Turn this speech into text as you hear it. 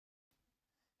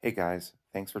Hey guys,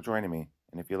 thanks for joining me,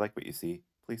 and if you like what you see,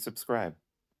 please subscribe.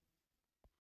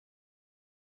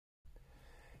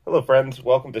 Hello friends,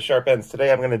 welcome to Sharp Ends.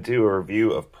 Today I'm going to do a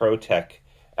review of ProTech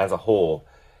as a whole.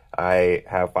 I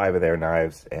have 5 of their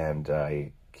knives, and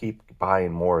I keep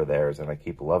buying more of theirs, and I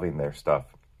keep loving their stuff.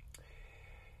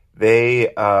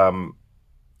 They are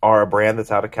a brand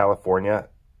that's out of California,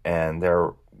 and they're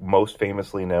most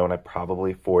famously known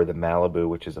probably for the Malibu,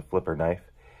 which is a flipper knife.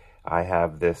 I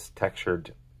have this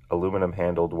textured aluminum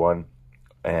handled one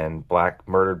and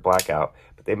murdered blackout,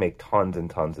 but they make tons and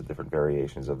tons of different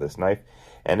variations of this knife.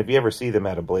 And if you ever see them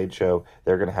at a blade show,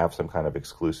 they're going to have some kind of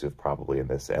exclusive probably in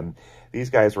this. And these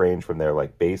guys range from their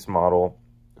like base model,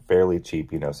 fairly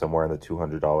cheap, you know, somewhere in the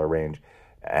 $200 range,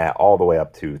 all the way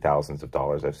up to thousands of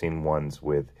dollars. I've seen ones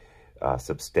with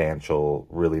substantial,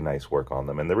 really nice work on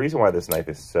them. And the reason why this knife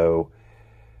is so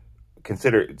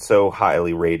considered so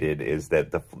highly rated is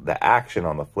that the action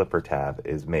on the flipper tab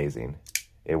is amazing.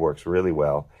 It works really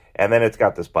well. And then it's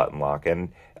got this button lock.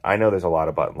 And I know there's a lot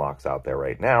of button locks out there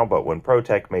right now, but when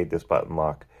ProTech made this button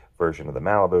lock version of the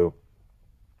Malibu,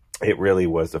 it really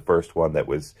was the first one that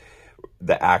was,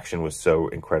 the action was so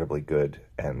incredibly good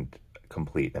and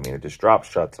complete. I mean, it just drops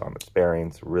shuts on its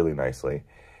bearings really nicely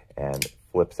and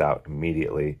flips out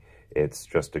immediately. It's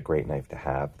just a great knife to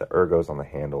have. The ergos on the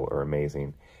handle are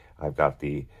amazing. I've got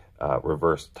the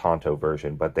reverse Tonto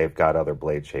version, but they've got other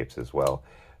blade shapes as well.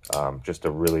 Just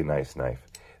a really nice knife.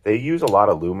 They use a lot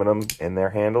of aluminum in their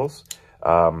handles,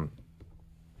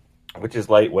 which is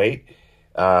lightweight,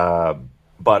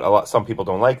 but some people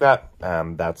don't like that.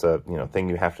 That's a thing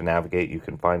you have to navigate. You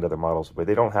can find other models where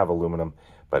they don't have aluminum,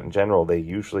 but in general, they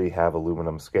usually have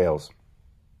aluminum scales.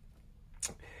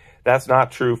 That's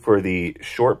not true for the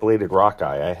short-bladed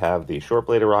Rockeye. I have the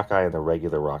short-bladed Rockeye and the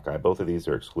regular Rockeye. Both of these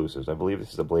are exclusives. I believe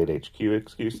this is a Blade HQ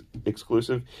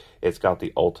exclusive. It's got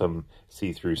the Ultem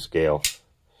see-through scale.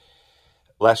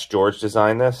 Les George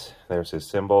designed this. There's his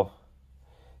symbol.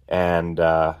 And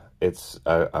it's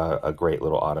a great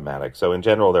little automatic. So in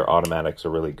general, their automatics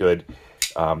are really good.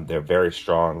 They're very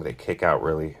strong. They kick out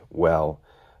really well.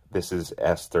 This is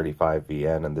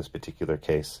S35VN in this particular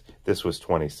case. This was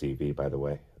 20 CV, by the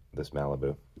way. This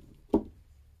Malibu,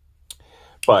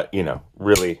 but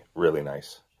really, really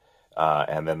nice.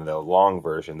 And then the long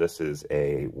version, this is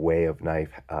a Way of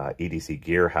Knife EDC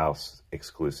Gearhouse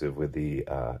exclusive with the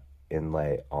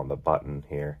inlay on the button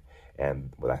here,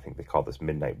 and what I think they call this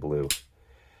Midnight Blue.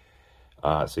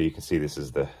 So you can see this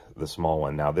is the small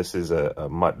one. Now this is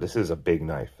a big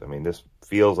knife. I mean, this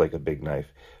feels like a big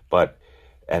knife,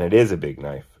 and it is a big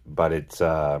knife, but it's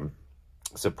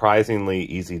surprisingly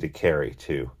easy to carry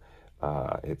too.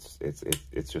 It's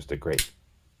just a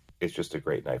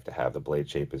great knife to have. The blade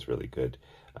shape is really good.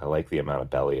 I like the amount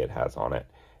of belly it has on it,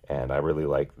 and I really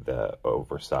like the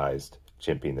oversized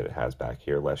chimping that it has back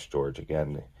here. Les George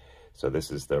again. So this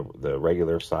is the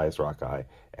regular size Rockeye,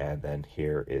 and then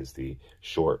here is the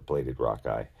short bladed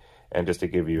Rockeye. And just to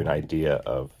give you an idea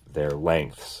of their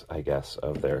lengths, I guess,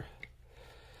 of their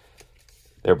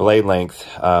blade length,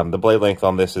 the blade length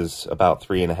on this is about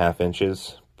 3.5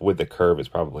 inches. With the curve, it's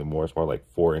probably more. It's more like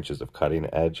 4 inches of cutting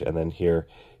edge. And then here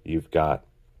you've got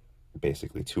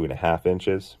basically 2.5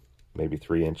 inches, maybe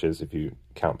 3 inches if you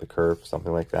count the curve,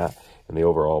 something like that. And the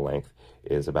overall length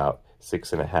is about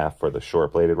 6.5 for the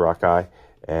short-bladed Rockeye,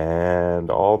 and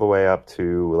all the way up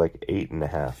to like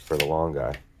 8.5 for the long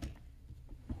guy.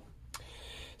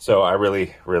 So I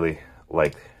really, really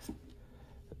like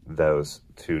those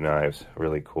two knives.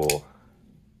 Really cool.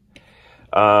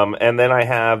 And then I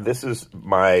have, this is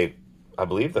I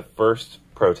believe the first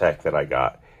ProTech that I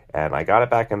got, and I got it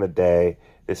back in the day.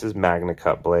 This is Magna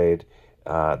Cut blade.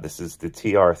 This is the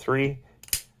TR3,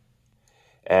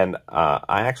 and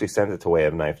I actually sent it to Way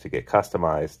of Knife to get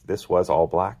customized. This was all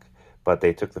black, but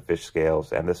they took the fish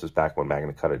scales, and this was back when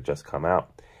Magna Cut had just come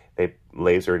out. They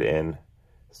lasered in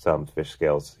some fish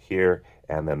scales here,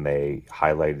 and then they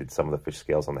highlighted some of the fish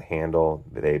scales on the handle.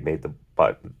 They made the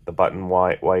button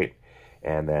white.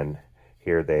 And then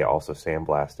here they also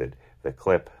sandblasted the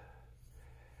clip.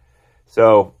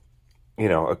 So,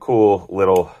 a cool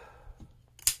little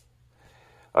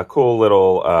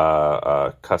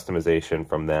customization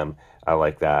from them. I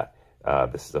like that.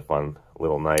 This is a fun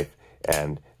little knife,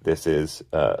 and this is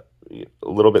a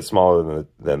little bit smaller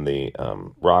than the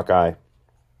Rockeye,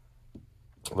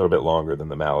 a little bit longer than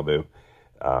the Malibu.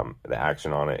 The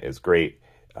action on it is great.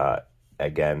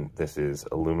 Again, this is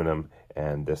aluminum,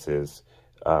 and this is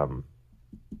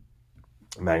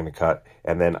Magna Cut.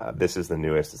 And then this is the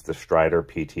newest. It's the Strider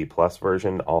PT Plus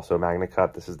version, also Magna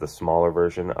Cut. This is the smaller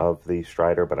version of the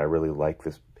Strider, but I really like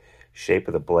this shape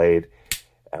of the blade.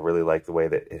 I really like the way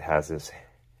that it has this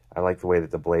I like the way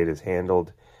that the blade is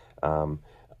handled.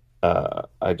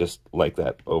 I just like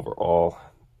that overall.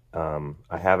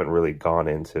 I haven't really gone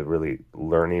into really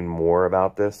learning more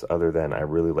about this other than I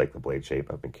really like the blade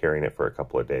shape. I've been carrying it for a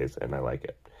couple of days and I like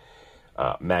it.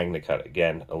 MagnaCut,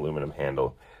 again, aluminum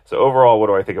handle. So overall, what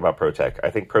do I think about ProTech? I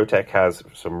think ProTech has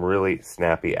some really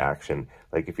snappy action.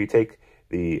 Like if you take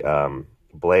the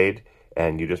blade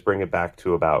and you just bring it back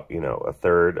to about, you know, a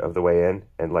third of the way in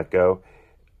and let go,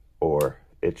 or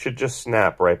it should just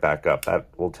snap right back up. That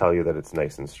will tell you that it's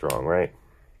nice and strong, right?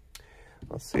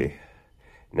 Let's see.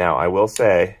 Now, I will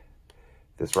say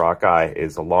this Rockeye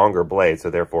is a longer blade, so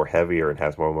therefore heavier and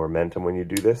has more momentum when you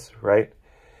do this, right?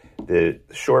 The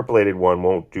short-bladed one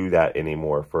won't do that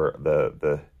anymore for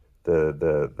the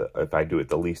if I do it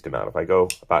the least amount. If I go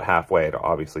about halfway, it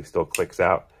obviously still clicks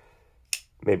out,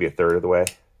 maybe a third of the way,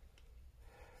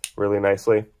 really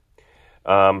nicely.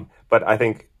 But I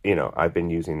think, you know, I've been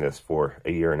using this for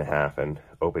a year and a half and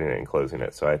opening it and closing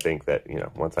it. So I think that, you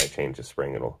know, once I change the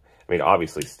spring, it'll, I mean,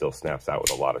 obviously still snaps out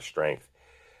with a lot of strength.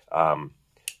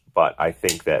 But I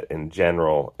think that in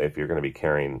general, if you're going to be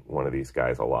carrying one of these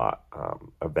guys a lot,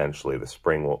 eventually the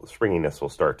springiness will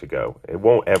start to go. It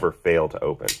won't ever fail to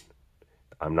open.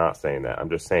 I'm not saying that. I'm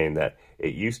just saying that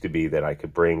it used to be that I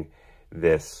could bring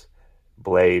this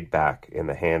blade back in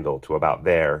the handle to about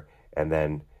there and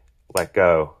then let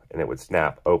go and it would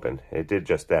snap open. It did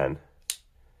just then.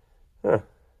 Huh.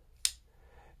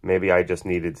 Maybe I just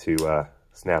needed to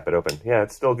snap it open. Yeah,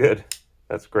 it's still good.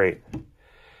 That's great.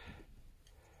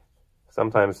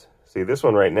 Sometimes, see, this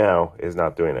one right now is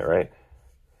not doing it, right?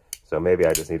 So maybe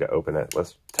I just need to open it.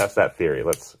 Let's test that theory.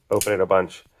 Let's open it a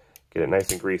bunch, get it nice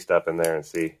and greased up in there and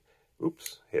see.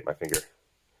 Oops, hit my finger.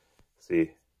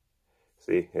 See,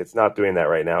 it's not doing that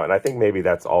right now. And I think maybe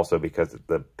that's also because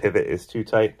the pivot is too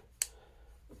tight.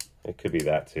 It could be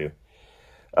that too.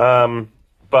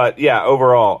 But yeah,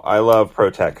 overall, I love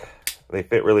ProTech. They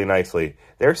fit really nicely.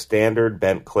 Their standard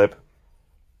bent clip,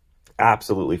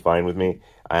 absolutely fine with me.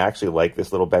 I actually like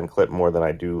this little bent clip more than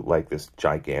I do like this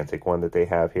gigantic one that they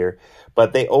have here.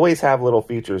 But they always have little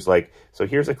features like, so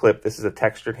here's a clip. This is a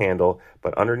textured handle,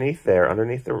 but underneath there,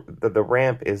 underneath the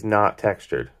ramp is not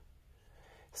textured.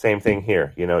 Same thing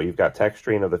here. You know, you've got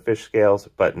texturing of the fish scales,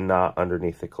 but not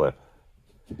underneath the clip.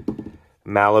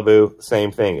 Malibu,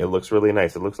 same thing. It looks really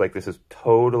nice. It looks like this is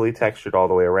totally textured all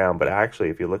the way around, but actually,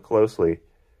 if you look closely,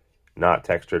 not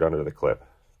textured under the clip.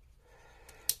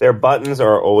 Their buttons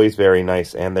are always very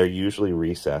nice, and they're usually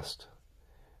recessed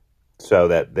so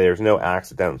that there's no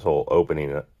accidental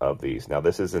opening of these. Now,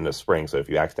 this isn't a spring, so if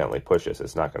you accidentally push this,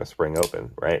 it's not going to spring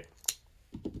open, right?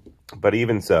 But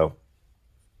even so,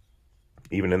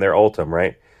 even in their Ultem,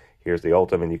 right? Here's the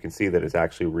Ultem, and you can see that it's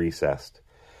actually recessed.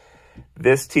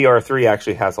 This TR3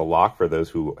 actually has a lock for those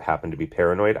who happen to be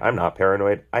paranoid. I'm not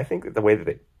paranoid. I think that the way that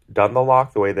it done the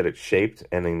lock, the way that it's shaped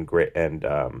and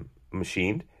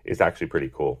machined is actually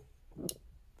pretty cool.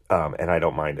 And I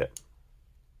don't mind it.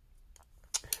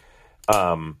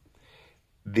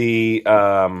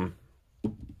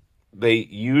 They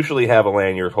usually have a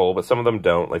lanyard hole, but some of them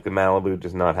don't. Like the Malibu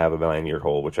does not have a lanyard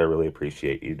hole, which I really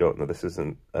appreciate. You don't know, this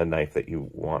isn't a knife that you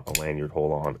want a lanyard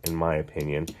hole on, in my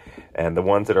opinion. And the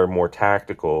ones that are more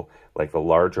tactical, like the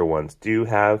larger ones, do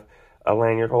have a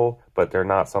lanyard hole, but they're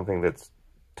not something that's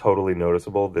totally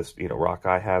noticeable. This, you know,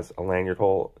 Rockeye has a lanyard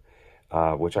hole,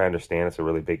 which I understand it's a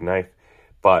really big knife,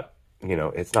 but, you know,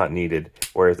 it's not needed.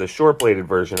 Whereas the short-bladed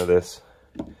version of this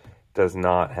does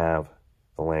not have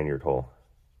a lanyard hole.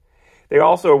 They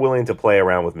also are willing to play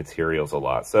around with materials a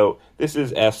lot. So this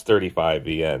is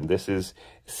S35VN. This is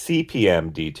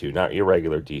CPM D2, not your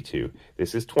regular D2.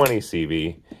 This is 20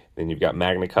 CV. Then you've got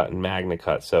MagnaCut and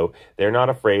MagnaCut. So they're not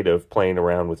afraid of playing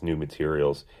around with new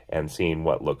materials and seeing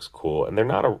what looks cool. And they're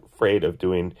not afraid of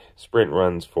doing sprint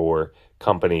runs for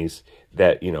companies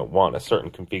that, you know, want a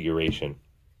certain configuration.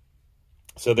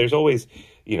 So there's always,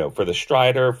 you know, for the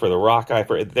Strider, for the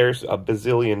Rockeye, there's a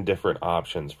bazillion different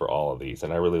options for all of these.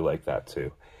 And I really like that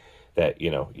too. That,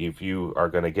 you know, if you are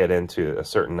going to get into a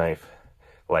certain knife,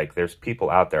 like there's people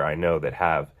out there I know that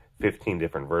have 15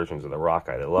 different versions of the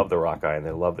Rockeye. They love the Rockeye and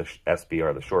they love the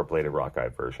SBR, the short-bladed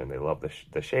Rockeye version. They love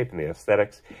the shape and the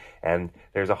aesthetics. And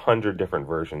there's 100 different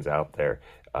versions out there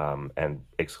and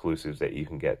exclusives that you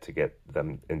can get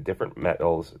them in different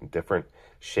metals, different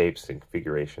shapes and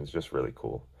configurations. Just really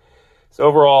cool. So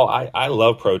overall, I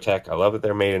love ProTech. I love that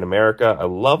they're made in America. I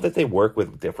love that they work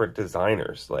with different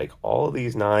designers. Like all of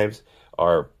these knives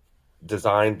are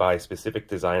designed by specific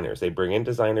designers. They bring in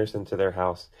designers into their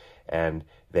house and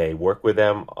they work with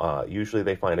them. Usually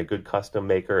they find a good custom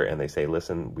maker and they say,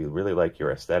 listen, we really like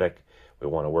your aesthetic. We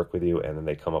want to work with you. And then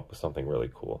they come up with something really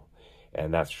cool.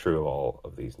 And that's true of all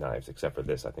of these knives, except for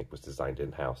this, I think, was designed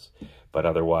in-house. But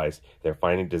otherwise, they're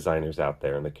finding designers out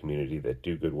there in the community that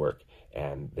do good work,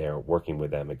 and they're working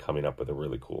with them and coming up with a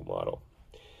really cool model.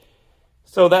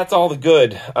 So that's all the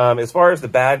good. As far as the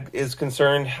bad is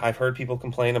concerned, I've heard people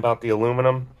complain about the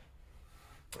aluminum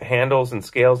handles and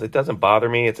scales. It doesn't bother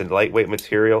me. It's a lightweight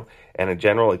material, and in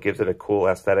general, it gives it a cool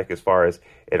aesthetic as far as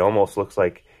it almost looks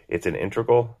like it's an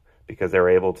integral, because they're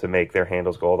able to make their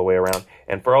handles go all the way around.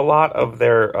 And for a lot of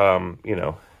their, you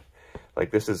know,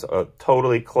 like this is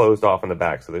totally closed off in the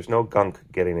back, so there's no gunk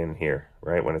getting in here,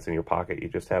 right? When it's in your pocket, you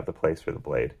just have the place for the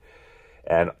blade.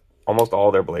 And almost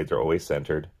all their blades are always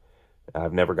centered.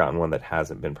 I've never gotten one that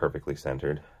hasn't been perfectly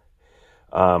centered.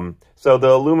 So the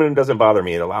aluminum doesn't bother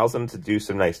me. It allows them to do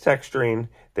some nice texturing.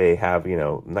 They have, you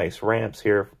know, nice ramps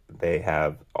here. They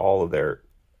have all of their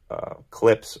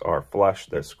clips are flush.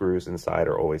 The screws inside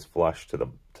are always flush to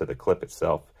the clip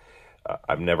itself.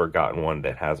 I've never gotten one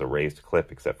that has a raised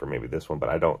clip, except for maybe this one, but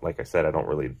I don't, like I said, I don't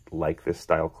really like this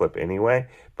style clip anyway,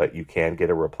 but you can get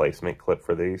a replacement clip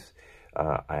for these.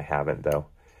 I haven't though.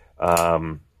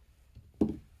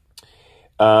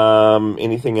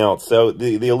 Anything else? So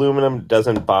the aluminum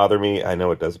doesn't bother me. I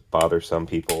know it does bother some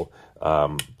people,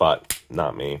 but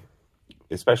not me,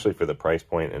 especially for the price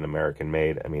point and American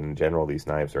made. I mean, in general, these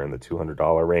knives are in the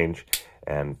 $200 range,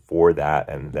 and for that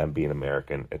and them being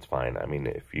American, it's fine. I mean,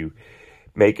 if you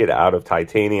make it out of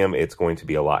titanium, it's going to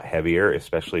be a lot heavier,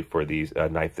 especially for these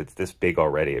knife that's this big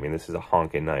already. I mean, this is a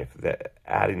honking knife. That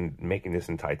making this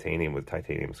in titanium with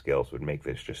titanium scales would make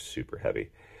this just super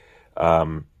heavy.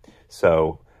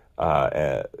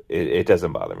 It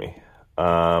doesn't bother me.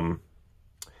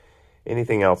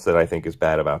 Anything else that I think is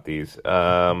bad about these?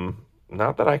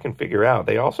 Not that I can figure out.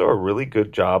 They also are a really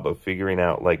good job of figuring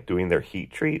out, like, doing their heat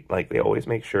treat. Like, they always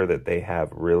make sure that they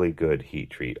have really good heat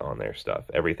treat on their stuff.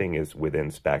 Everything is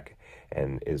within spec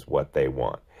and is what they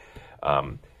want.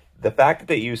 The fact that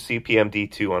they use CPM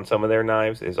D2 on some of their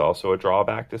knives is also a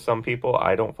drawback to some people.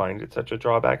 I don't find it such a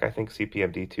drawback. I think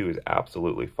CPM D2 is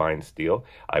absolutely fine steel.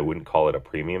 I wouldn't call it a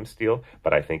premium steel,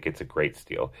 but I think it's a great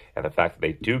steel. And the fact that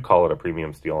they do call it a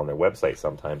premium steel on their website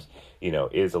sometimes, you know,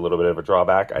 is a little bit of a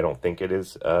drawback. I don't think it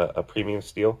is a premium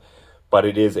steel, but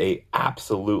it is a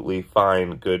absolutely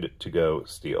fine, good to go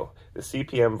steel. The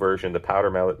CPM version, the powder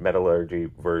metallurgy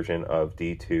version of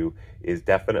D2 is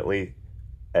definitely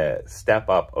step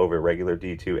up over regular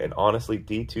D2, and honestly,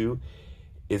 D2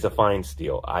 is a fine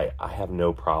steel. I have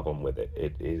no problem with it.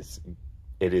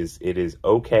 It is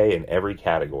okay in every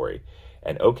category,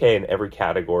 and okay in every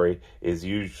category is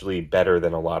usually better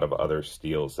than a lot of other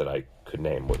steels that I could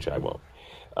name, which I won't.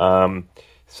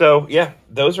 So yeah,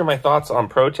 those are my thoughts on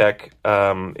ProTech.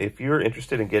 If you're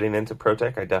interested in getting into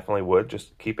ProTech, I definitely would.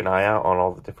 Just keep an eye out on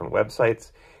all the different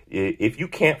websites. If you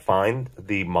can't find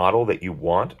the model that you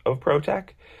want of ProTech,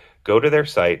 go to their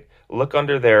site, look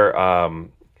under their,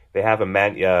 they have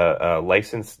a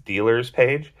licensed dealers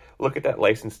page. Look at that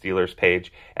licensed dealers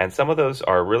page. And some of those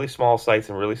are really small sites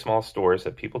and really small stores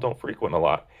that people don't frequent a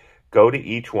lot. Go to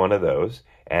each one of those,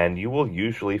 and you will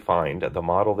usually find the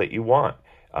model that you want.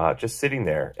 Just sitting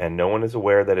there, and no one is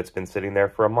aware that it's been sitting there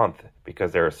for a month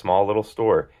because they're a small little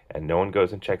store and no one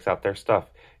goes and checks out their stuff.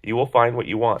 You will find what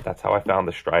you want. That's how I found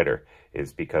the Strider,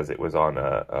 is because it was on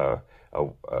a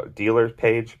dealer's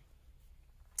page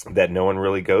that no one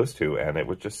really goes to, and it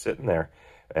was just sitting there,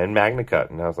 and MagnaCut,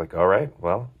 and I was like, all right,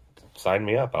 well, sign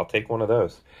me up. I'll take one of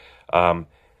those. And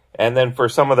then for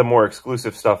some of the more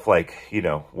exclusive stuff, like, you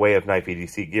know, Way of Knife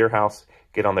EDC Gearhouse,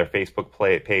 get on their Facebook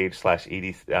page /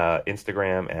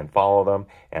 Instagram and follow them,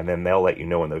 and then they'll let you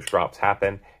know when those drops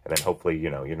happen. And then hopefully,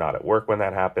 you know, you're not at work when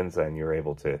that happens, and you're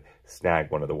able to snag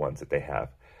one of the ones that they have.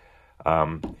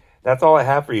 That's all I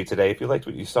have for you today. If you liked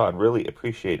what you saw, I'd really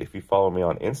appreciate if you follow me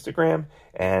on Instagram,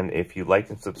 and if you liked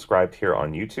and subscribed here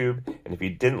on YouTube. And if you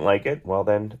didn't like it, well,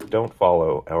 then don't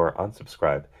follow or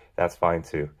unsubscribe. That's fine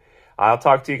too. I'll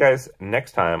talk to you guys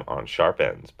next time on Sharp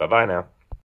Ends. Bye-bye now.